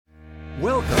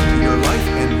Welcome to your Life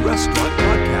and Restaurant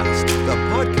Podcast, the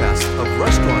podcast of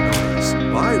restaurant owners,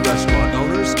 by restaurant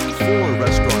owners, for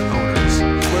restaurant owners,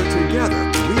 where together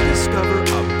we discover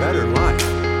a better life,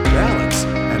 balance,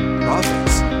 and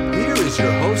profits. Here is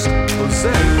your host,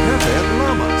 Jose Pepe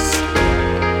Lamas.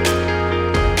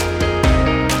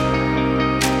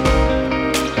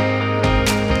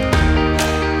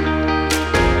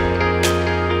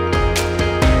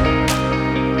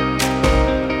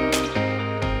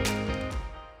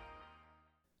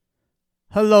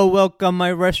 Hello, welcome my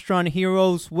restaurant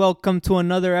heroes. Welcome to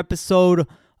another episode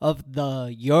of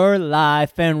the Your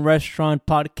Life and Restaurant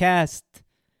Podcast.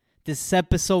 This is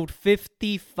episode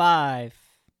 55.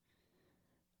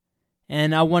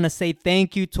 And I want to say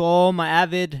thank you to all my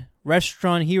avid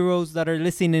restaurant heroes that are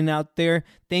listening out there.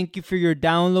 Thank you for your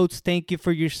downloads. Thank you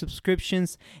for your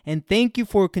subscriptions. And thank you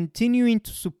for continuing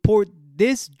to support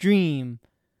this dream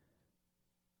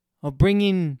of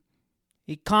bringing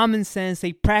a common sense,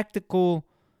 a practical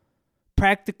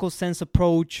sense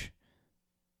approach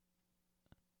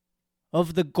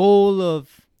of the goal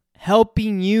of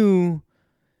helping you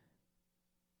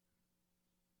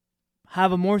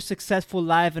have a more successful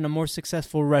life and a more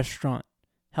successful restaurant.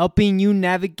 Helping you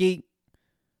navigate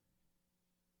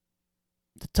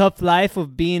the tough life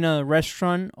of being a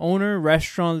restaurant owner,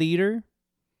 restaurant leader,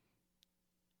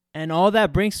 and all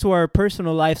that brings to our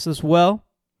personal lives as well.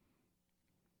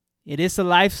 It is a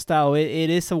lifestyle. It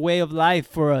is a way of life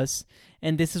for us.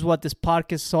 And this is what this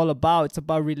podcast is all about. It's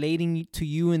about relating to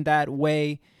you in that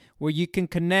way where you can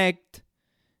connect.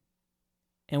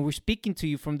 And we're speaking to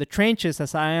you from the trenches,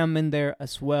 as I am in there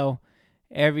as well,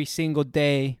 every single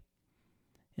day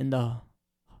in the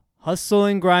hustle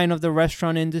and grind of the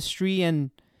restaurant industry. And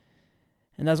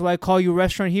that's why I call you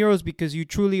restaurant heroes, because you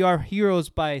truly are heroes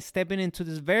by stepping into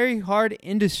this very hard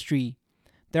industry.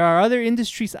 There are other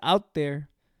industries out there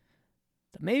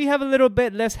that maybe have a little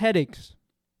bit less headaches.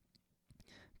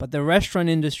 But the restaurant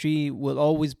industry will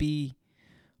always be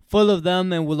full of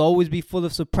them and will always be full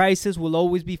of surprises, will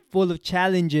always be full of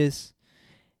challenges.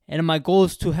 And my goal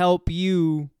is to help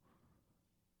you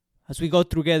as we go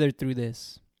together through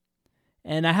this.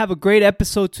 And I have a great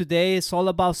episode today. It's all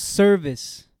about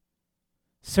service.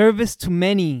 Service to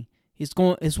many is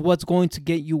what's going to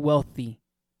get you wealthy.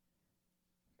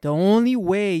 The only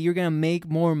way you're going to make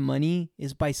more money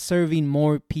is by serving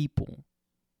more people.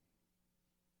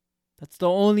 That's the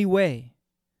only way.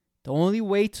 The only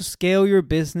way to scale your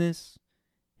business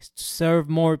is to serve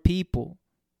more people.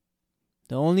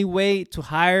 The only way to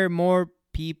hire more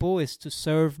people is to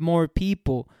serve more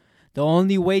people. The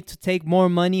only way to take more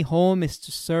money home is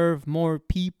to serve more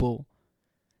people.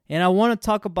 And I want to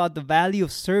talk about the value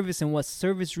of service and what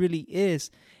service really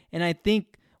is. And I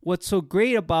think what's so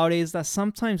great about it is that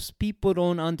sometimes people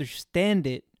don't understand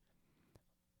it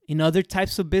in other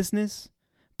types of business.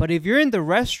 But if you're in the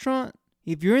restaurant,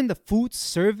 if you're in the food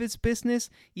service business,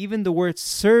 even the word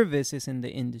service is in the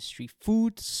industry.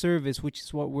 Food service, which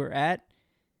is what we're at.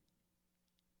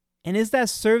 And it's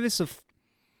that service of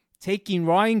taking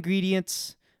raw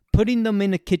ingredients, putting them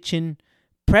in a kitchen,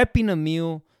 prepping a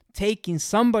meal, taking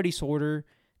somebody's order,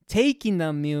 taking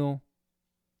that meal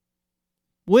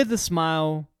with a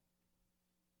smile,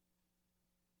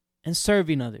 and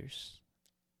serving others.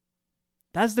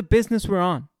 That's the business we're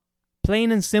on.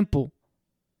 Plain and simple.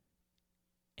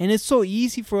 And it's so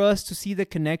easy for us to see the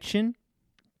connection.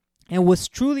 And what's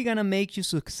truly going to make you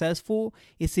successful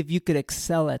is if you could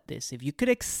excel at this. If you could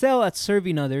excel at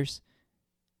serving others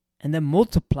and then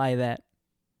multiply that,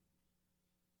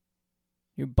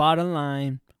 your bottom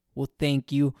line will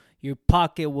thank you, your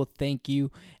pocket will thank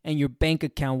you, and your bank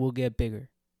account will get bigger.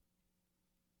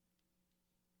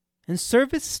 And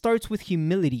service starts with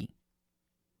humility.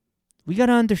 We got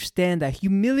to understand that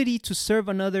humility to serve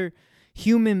another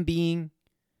human being,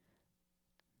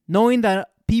 knowing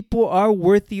that people are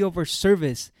worthy of our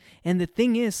service. And the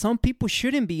thing is, some people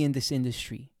shouldn't be in this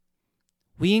industry.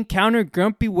 We encounter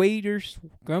grumpy waiters,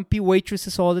 grumpy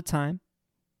waitresses all the time.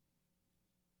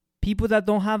 People that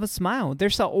don't have a smile.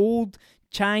 There's an old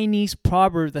Chinese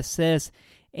proverb that says,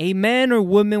 a man or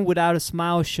woman without a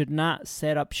smile should not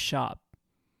set up shop.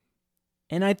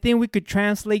 And I think we could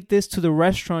translate this to the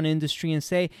restaurant industry and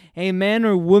say, a man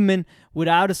or woman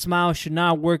without a smile should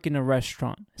not work in a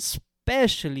restaurant,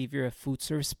 especially if you're a food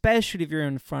service, especially if you're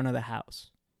in front of the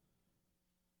house.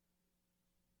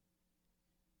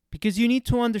 Because you need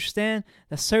to understand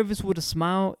that service with a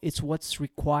smile is what's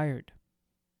required.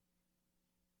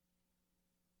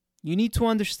 You need to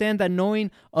understand that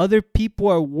knowing other people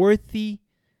are worthy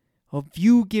of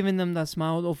you giving them that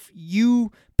smile, of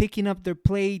you picking up their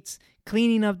plates,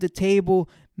 cleaning up the table,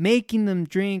 making them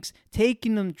drinks,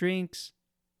 taking them drinks,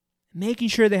 making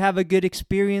sure they have a good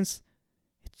experience.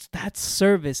 That's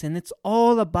service, and it's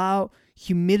all about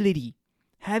humility.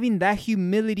 Having that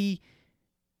humility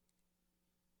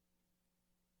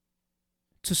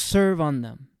to serve on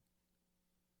them.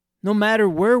 No matter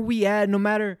where we at, no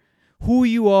matter who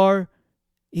you are,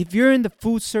 if you're in the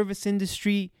food service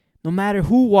industry, no matter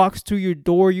who walks through your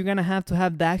door, you're going to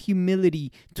have that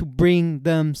humility to bring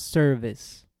them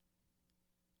service.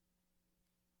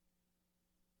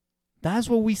 That's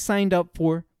what we signed up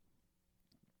for.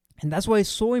 And that's why it's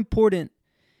so important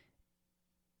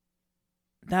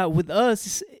that with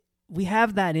us, we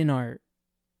have that in our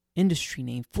industry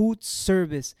name, food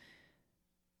service.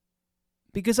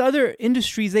 Because other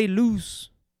industries, they lose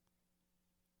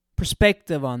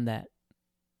perspective on that.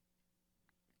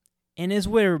 And it's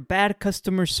where bad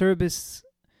customer service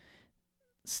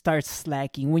starts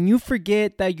slacking. When you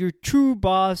forget that your true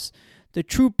boss, the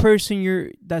true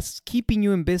person that's keeping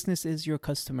you in business is your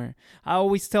customer. I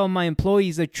always tell my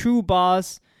employees, the true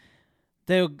boss,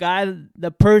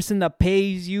 the person that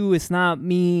pays you, it's not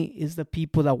me, it's the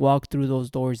people that walk through those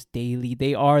doors daily.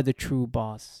 They are the true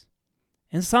boss.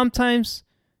 And sometimes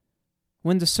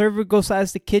when the server goes out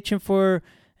to the kitchen for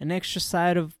an extra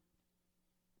side of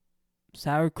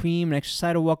sour cream, an extra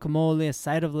side of guacamole, a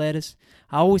side of lettuce,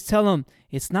 I always tell them,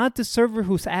 it's not the server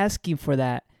who's asking for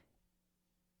that.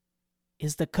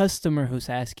 It's the customer who's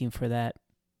asking for that.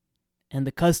 And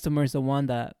the customer is the one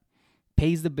that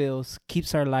pays the bills,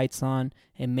 keeps our lights on,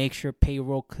 and makes sure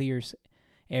payroll clears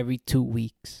every 2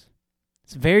 weeks.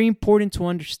 It's very important to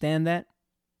understand that.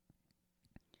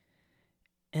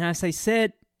 And as I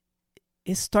said,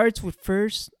 it starts with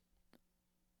first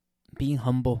being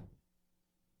humble.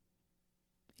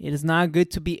 It is not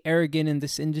good to be arrogant in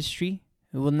this industry.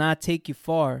 It will not take you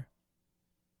far.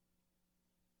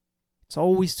 It's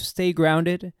always to stay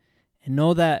grounded and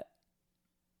know that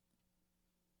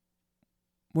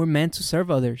we're meant to serve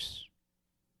others.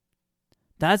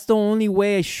 That's the only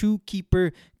way a shoe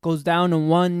keeper goes down on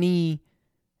one knee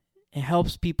and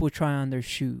helps people try on their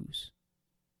shoes.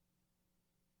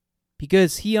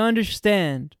 Because he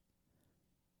understands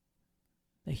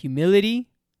the humility,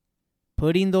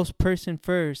 putting those person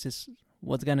first is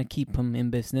what's going to keep him in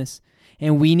business.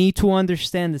 And we need to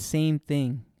understand the same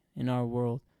thing in our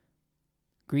world.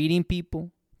 Greeting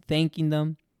people, thanking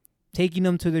them, taking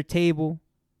them to their table,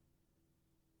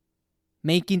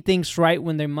 making things right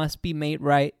when they must be made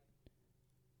right.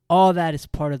 All that is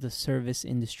part of the service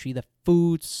industry, the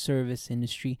food service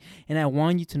industry. And I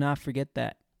want you to not forget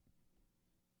that.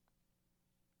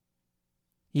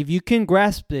 If you can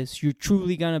grasp this, you're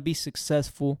truly going to be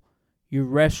successful. Your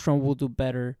restaurant will do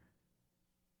better.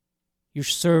 Your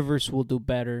servers will do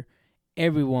better.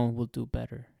 Everyone will do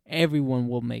better. Everyone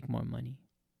will make more money.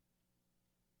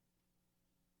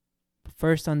 But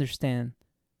first, understand,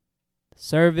 the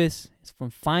service is from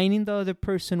finding the other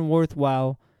person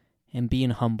worthwhile and being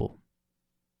humble.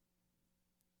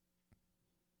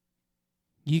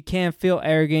 You can't feel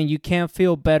arrogant. You can't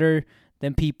feel better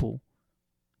than people.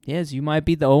 Yes, you might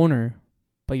be the owner,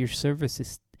 but your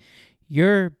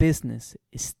business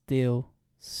is still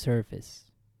service.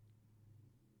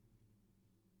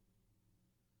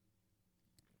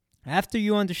 After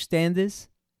you understand this,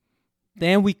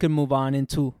 then we can move on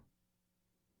into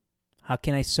how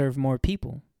can I serve more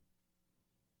people?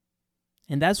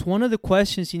 And that's one of the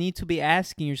questions you need to be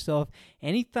asking yourself.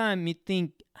 Anytime you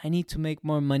think, I need to make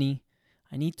more money,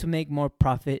 I need to make more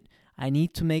profit, I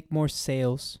need to make more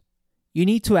sales, you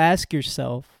need to ask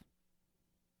yourself,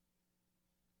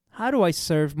 how do I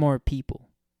serve more people?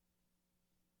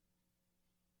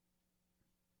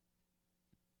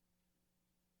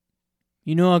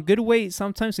 You know,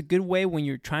 sometimes a good way when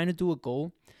you're trying to do a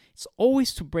goal, it's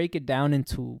always to break it down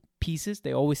into pieces.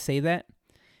 They always say that.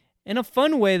 And a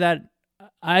fun way that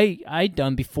I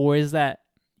done before is that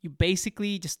you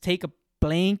basically just take a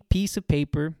blank piece of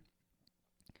paper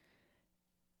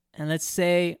and let's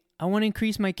say I want to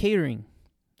increase my catering.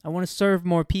 I want to serve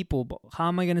more people. But how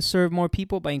am I going to serve more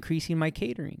people? By increasing my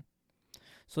catering.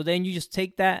 So then you just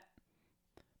take that,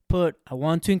 I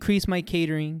want to increase my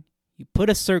catering. You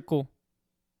put a circle.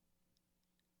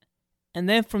 And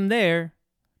then from there,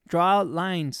 draw out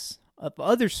lines of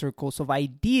other circles of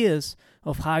ideas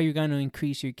of how you're going to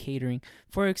increase your catering.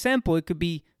 For example, it could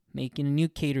be making a new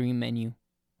catering menu.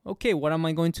 Okay, what am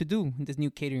I going to do in this new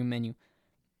catering menu?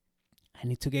 I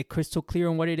need to get crystal clear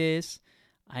on what it is.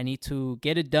 I need to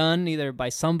get it done either by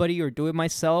somebody or do it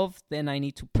myself. Then I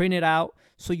need to print it out.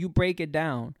 So you break it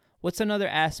down. What's another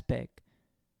aspect?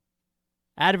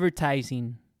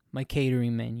 Advertising my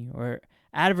catering menu or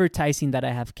advertising that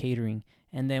I have catering.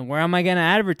 And then where am I going to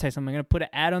advertise? Am I going to put an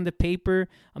ad on the paper?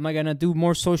 Am I going to do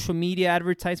more social media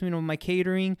advertisement on my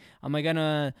catering? Am I going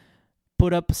to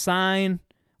put up a sign?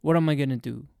 What am I going to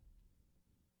do?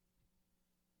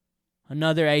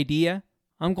 Another idea.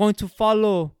 I'm going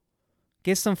to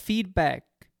get some feedback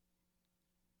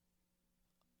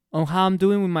on how I'm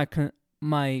doing with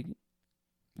my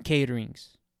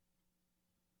caterings.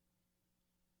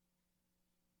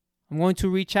 I'm going to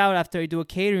reach out after I do a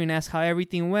catering and ask how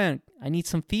everything went. I need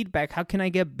some feedback. How can I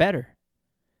get better?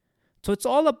 So it's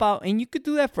all about, and you could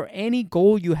do that for any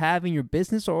goal you have in your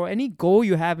business or any goal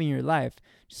you have in your life.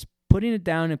 Just putting it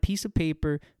down on a piece of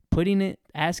paper,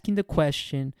 asking the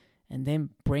question, and then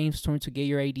brainstorm to get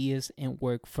your ideas and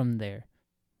work from there.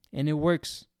 And it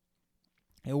works.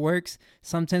 It works.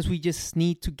 Sometimes we just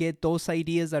need to get those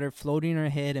ideas that are floating in our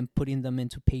head and putting them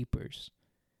into papers.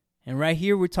 And right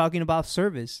here, we're talking about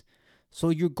service. So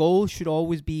your goal should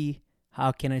always be,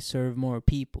 how can I serve more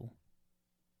people?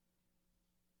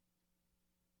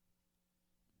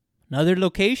 Another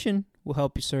location will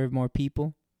help you serve more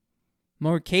people.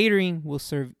 More catering will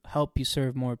help you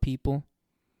serve more people.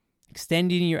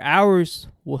 Extending your hours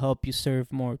will help you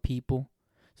serve more people.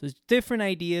 So it's different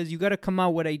ideas. You got to come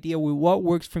out with what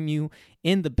works from you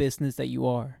in the business that you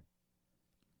are.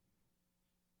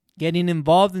 Getting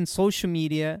involved in social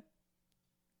media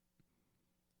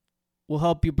will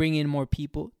help you bring in more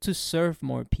people to serve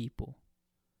more people.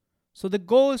 So the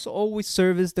goal is always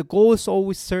service. The goal is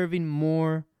always serving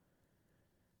more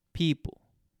people.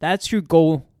 That's your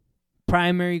goal,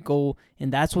 primary goal,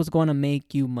 and that's what's going to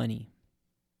make you money.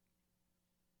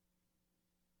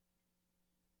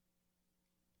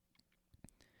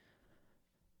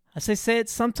 As I said,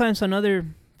 sometimes another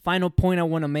final point I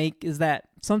want to make is that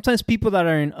sometimes people that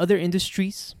are in other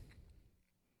industries,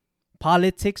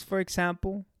 politics, for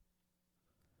example,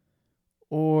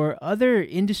 or other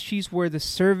industries where the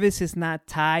service is not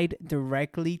tied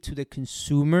directly to the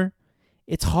consumer,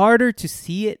 it's harder to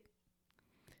see it.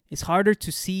 It's harder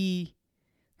to see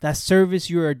that service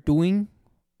you are doing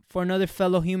for another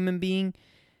fellow human being,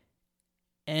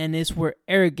 and it's where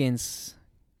arrogance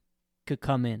could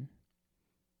come in.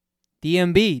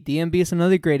 DMB is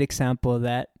another great example of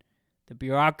that. The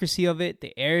bureaucracy of it,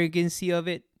 the arrogancy of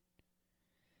it.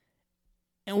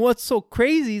 And what's so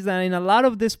crazy is that in a lot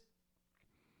of this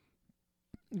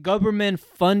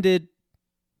government-funded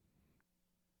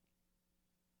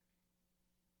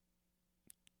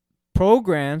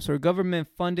programs or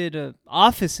government-funded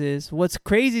offices, what's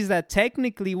crazy is that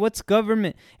technically, what's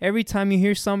government? Every time you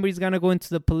hear somebody's going to go into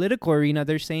the political arena,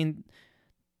 they're saying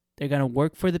they're going to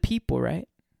work for the people, right?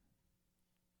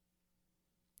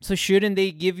 So shouldn't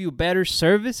they give you better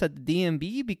service at the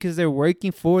DMV because they're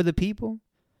working for the people?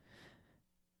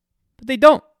 But they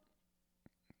don't.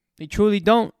 They truly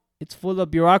don't. It's full of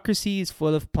bureaucracy. It's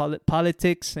full of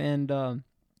politics. And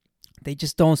they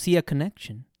just don't see a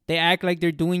connection. They act like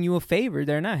they're doing you a favor.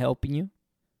 They're not helping you.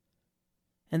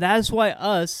 And that's why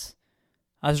us,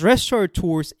 as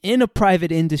restaurateurs in a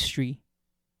private industry,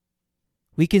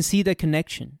 we can see the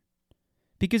connection.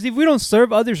 Because if we don't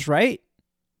serve others right,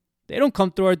 they don't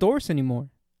come through our doors anymore.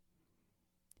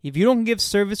 If you don't give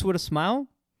service with a smile,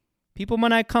 people might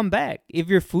not come back. If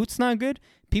your food's not good,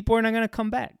 people are not going to come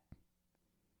back.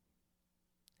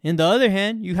 On the other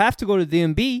hand, you have to go to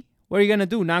DMB. What are you going to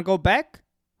do? Not go back?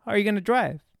 How are you going to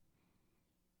drive?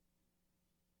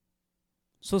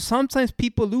 So sometimes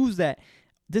people lose that.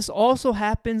 This also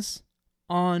happens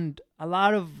on a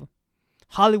lot of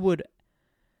Hollywood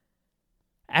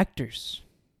actors.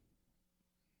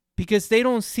 Because they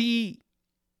don't see,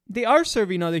 they are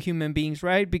serving other human beings,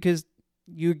 right? Because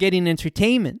you're getting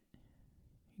entertainment.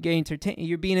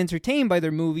 You're being entertained by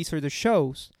their movies or their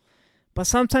shows. But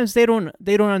sometimes they don't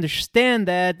understand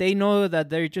that. They know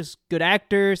that they're just good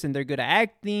actors and they're good at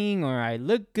acting, or I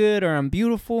look good, or I'm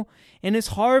beautiful. And it's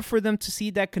hard for them to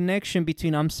see that connection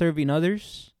between I'm serving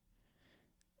others.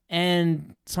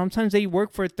 And sometimes they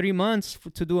work for 3 months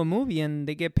to do a movie and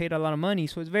they get paid a lot of money.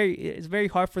 So it's very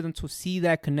hard for them to see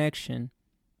that connection.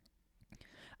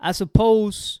 As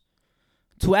opposed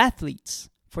to athletes.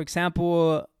 For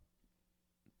example,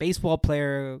 baseball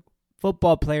player,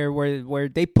 football player, where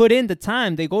they put in the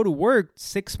time. They go to work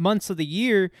 6 months of the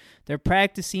year. They're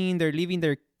practicing. They're leaving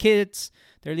their kids.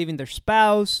 They're leaving their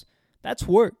spouse. That's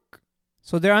work.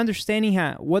 So they're understanding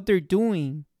what they're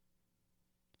doing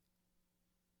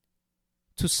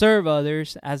to serve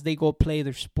others as they go play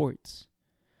their sports.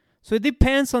 So it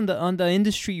depends on the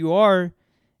industry you are,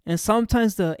 and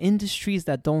sometimes the industries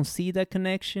that don't see that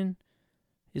connection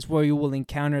is where you will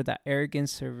encounter that arrogant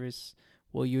service,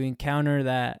 where you encounter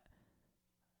that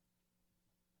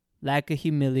lack of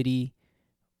humility,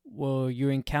 will you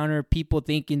encounter people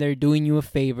thinking they're doing you a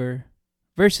favor,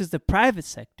 versus the private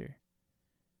sector,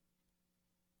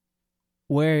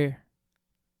 where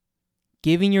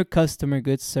giving your customer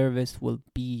good service will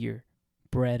be your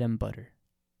bread and butter.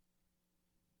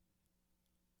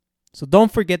 So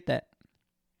don't forget that.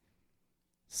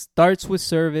 Starts with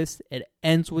service, it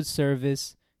ends with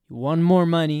service. You want more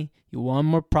money, you want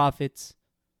more profits.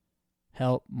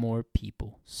 Help more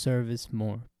people. Service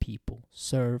more people.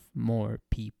 Serve more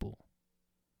people.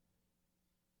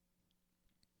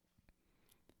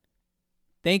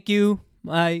 Thank you,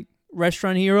 my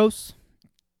restaurant heroes.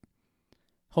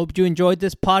 Hope you enjoyed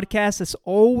this podcast. As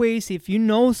always, if you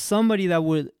know somebody that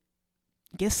would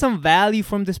get some value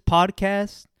from this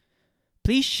podcast,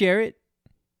 please share it.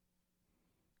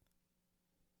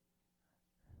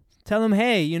 Tell them,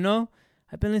 hey,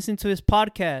 I've been listening to this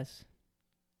podcast.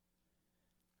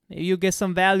 Maybe you'll get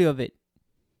some value of it.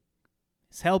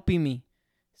 It's helping me.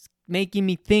 It's making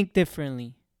me think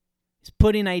differently. It's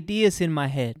putting ideas in my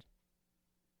head.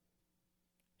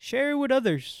 Share it with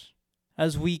others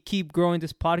as we keep growing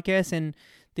this podcast. And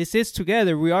this is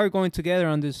together. We are going together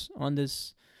on this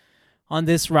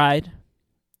ride,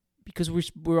 because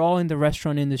we're all in the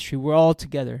restaurant industry. We're all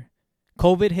together.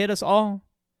 COVID hit us all.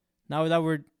 Now that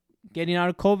we're getting out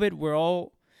of COVID,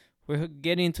 we're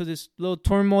getting into this little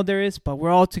turmoil there is, but we're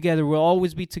all together. We'll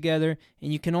always be together,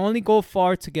 and you can only go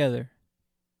far together.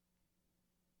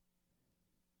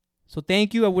 So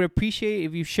thank you. I would appreciate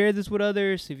if you share this with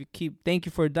others. Thank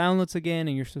you for downloads again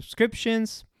and your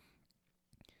subscriptions.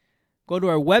 Go to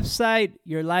our website,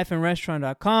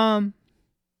 yourlifeandrestaurant.com.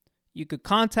 You could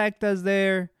contact us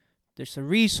there. There's a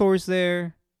resource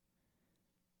there.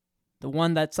 The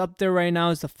one that's up there right now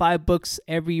is the 5 books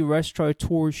every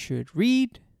restaurateur should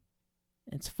read.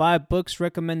 It's 5 books,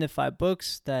 recommended 5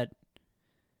 books that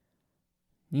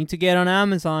you need to get on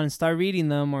Amazon and start reading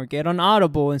them, or get on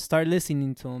Audible and start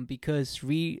listening to them, because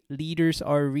leaders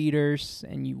are readers,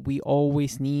 and we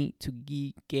always need to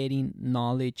be getting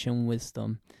knowledge and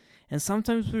wisdom. And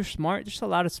sometimes we're smart. There's a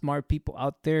lot of smart people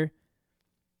out there.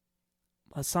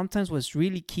 But sometimes what's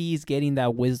really key is getting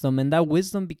that wisdom. And that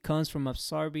wisdom becomes from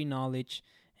absorbing knowledge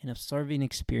and absorbing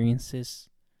experiences.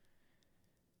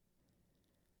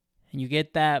 And you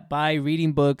get that by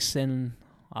reading books and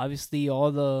obviously all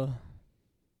the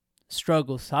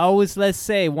struggles. I always, let's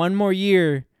say, one more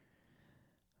year.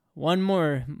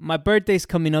 My birthday's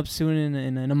coming up soon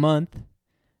in a month.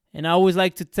 And I always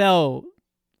like to tell,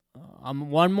 I'm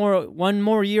one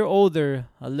more year older,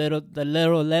 the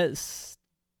little less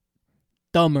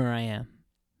dumber I am.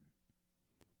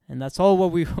 And that's all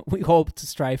what we hope to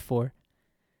strive for.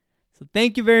 So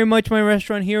thank you very much, my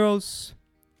restaurant heroes.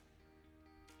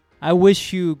 I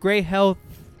wish you great health,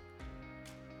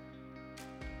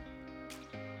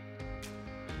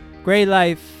 great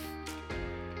life,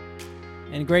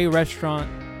 and great restaurant.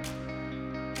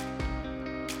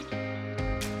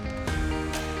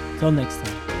 Till next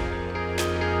time.